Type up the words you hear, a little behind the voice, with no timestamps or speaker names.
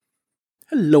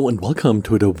Hello and welcome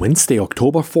to the Wednesday,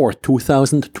 October 4th,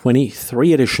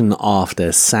 2023 edition of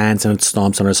the SANS and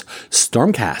Storm Center's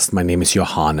StormCast. My name is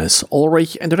Johannes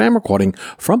Ulrich and today I'm recording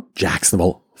from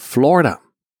Jacksonville, Florida.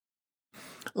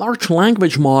 Large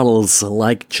language models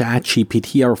like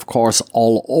ChatGPT are of course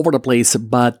all over the place,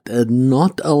 but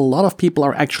not a lot of people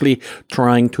are actually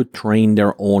trying to train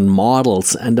their own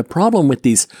models. And the problem with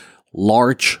these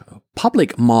large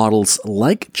public models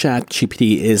like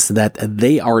ChatGPT is that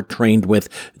they are trained with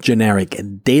generic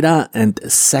data, and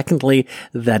secondly,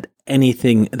 that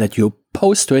anything that you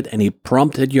post to it, any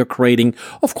prompt that you're creating,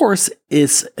 of course,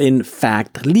 is in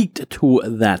fact leaked to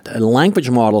that language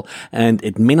model, and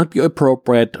it may not be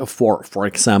appropriate for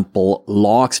example,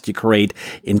 logs that you create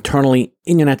internally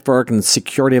in your network and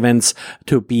security events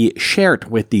to be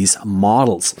shared with these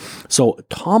models. So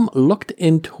Tom looked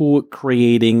into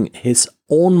creating his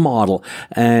own model,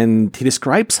 and he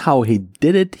describes how he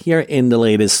did it here in the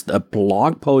latest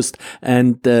blog post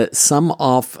and some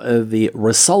of the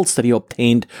results that he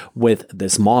obtained with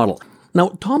this model.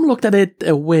 Now, Tom looked at it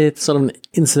with sort of an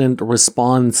incident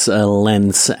response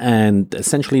lens and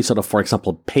essentially sort of, for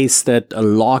example, pasted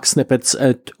log snippets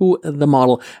to the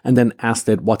model and then asked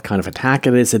it what kind of attack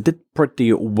it is. It did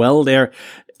pretty well there.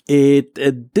 It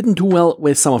didn't do well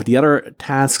with some of the other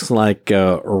tasks like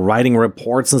writing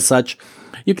reports and such.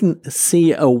 You can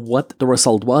see what the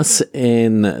result was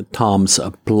in Tom's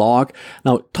blog.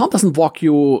 Now, Tom doesn't walk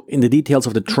you in the details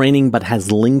of the training, but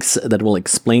has links that will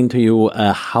explain to you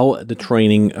how the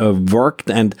training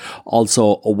worked and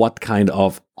also what kind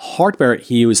of hardware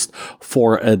he used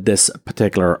for this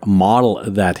particular model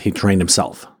that he trained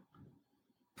himself.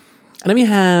 And then we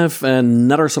have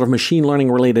another sort of machine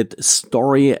learning related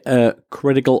story, a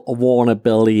critical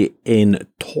vulnerability in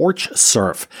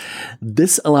TorchServe.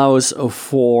 This allows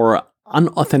for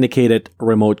unauthenticated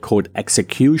remote code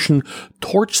execution.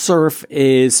 TorchServe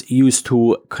is used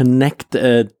to connect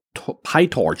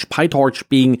PyTorch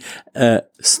being a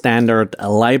standard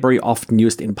library often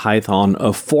used in Python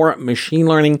for machine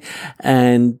learning,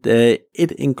 and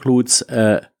it includes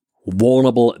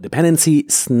vulnerable dependency,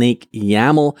 snake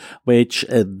YAML, which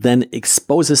then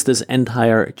exposes this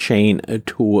entire chain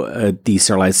to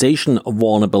deserialization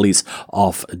vulnerabilities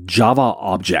of Java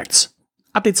objects.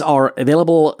 Updates are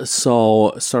available,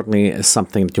 so certainly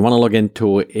something that you want to look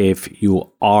into if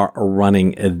you are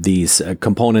running these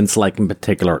components, like in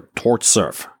particular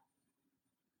TorchServe.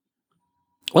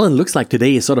 Well, it looks like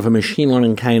today is sort of a machine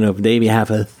learning kind of day. We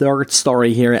have a third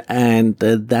story here, and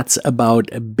that's about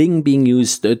Bing being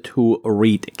used to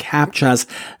read CAPTCHAs.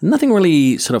 Nothing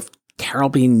really sort of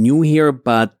terribly new here,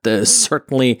 but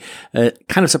certainly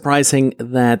kind of surprising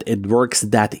that it works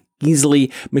that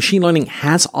easily. Machine learning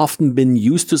has often been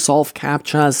used to solve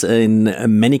CAPTCHAs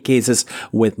in many cases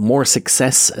with more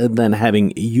success than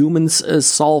having humans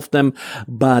solve them.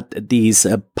 But these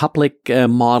public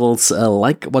models,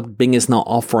 like what Bing is now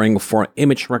offering for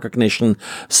image recognition,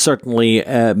 certainly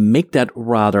make that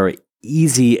rather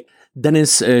easy.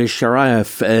 Dennis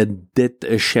Sharayev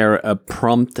did share a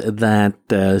prompt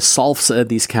that solves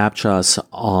these CAPTCHAs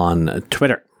on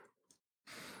Twitter.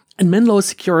 And Menlo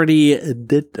Security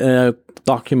did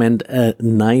document a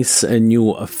nice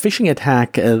new phishing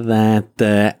attack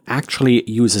that actually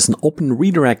uses an open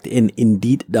redirect in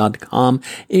Indeed.com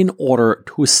in order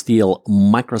to steal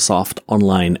Microsoft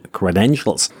Online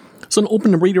credentials. So an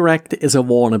open redirect is a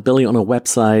vulnerability on a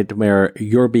website where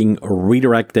you're being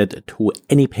redirected to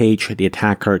any page the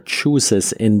attacker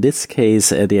chooses. In this case,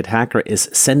 the attacker is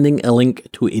sending a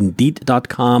link to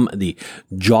Indeed.com, the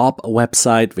job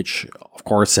website, which of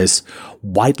course is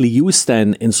widely used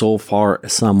and insofar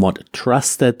somewhat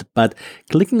trusted, but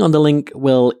clicking on the link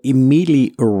will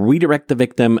immediately redirect the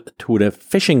victim to the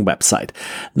phishing website.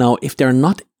 Now, if they're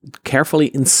not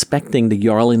carefully inspecting the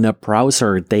URL in their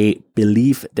browser, they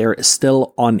believe they're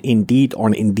still on Indeed or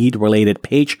an Indeed related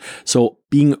page. So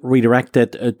being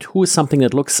redirected to something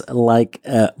that looks like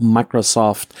a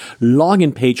Microsoft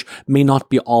login page may not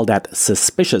be all that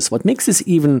suspicious. What makes this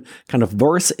even kind of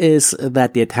worse is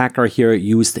that the attacker here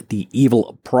used the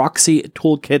evil proxy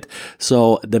toolkit.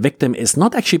 So the victim is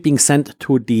not actually being sent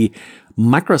to the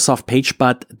Microsoft page,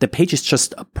 but the page is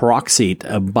just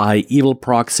proxied by evil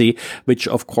proxy, which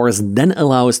of course then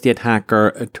allows the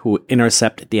attacker to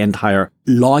intercept the entire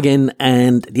login.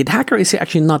 And the attacker is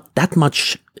actually not that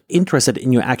much interested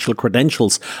in your actual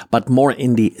credentials, but more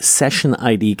in the session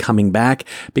ID coming back,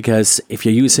 because if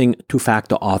you're using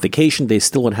two-factor authentication, they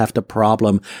still would have the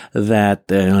problem that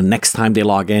next time they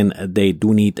log in, they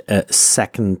do need a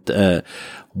second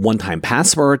one-time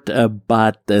password,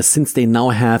 but since they now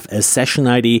have a session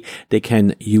ID, they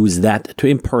can use that to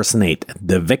impersonate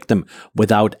the victim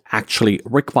without actually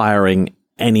requiring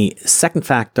any second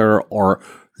factor or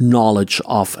knowledge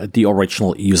of the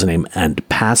original username and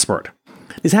password.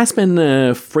 This has been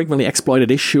a frequently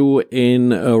exploited issue in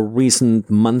recent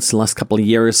months, last couple of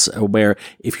years, where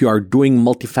if you are doing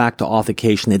multi-factor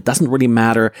authentication, it doesn't really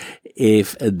matter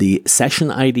if the session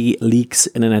ID leaks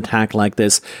in an attack like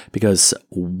this, because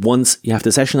once you have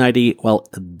the session ID, well,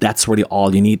 that's really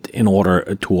all you need in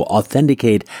order to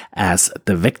authenticate as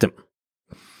the victim.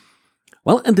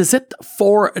 Well, and that's it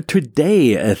for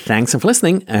today. Thanks for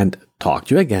listening, and talk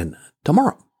to you again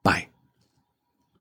tomorrow. Bye.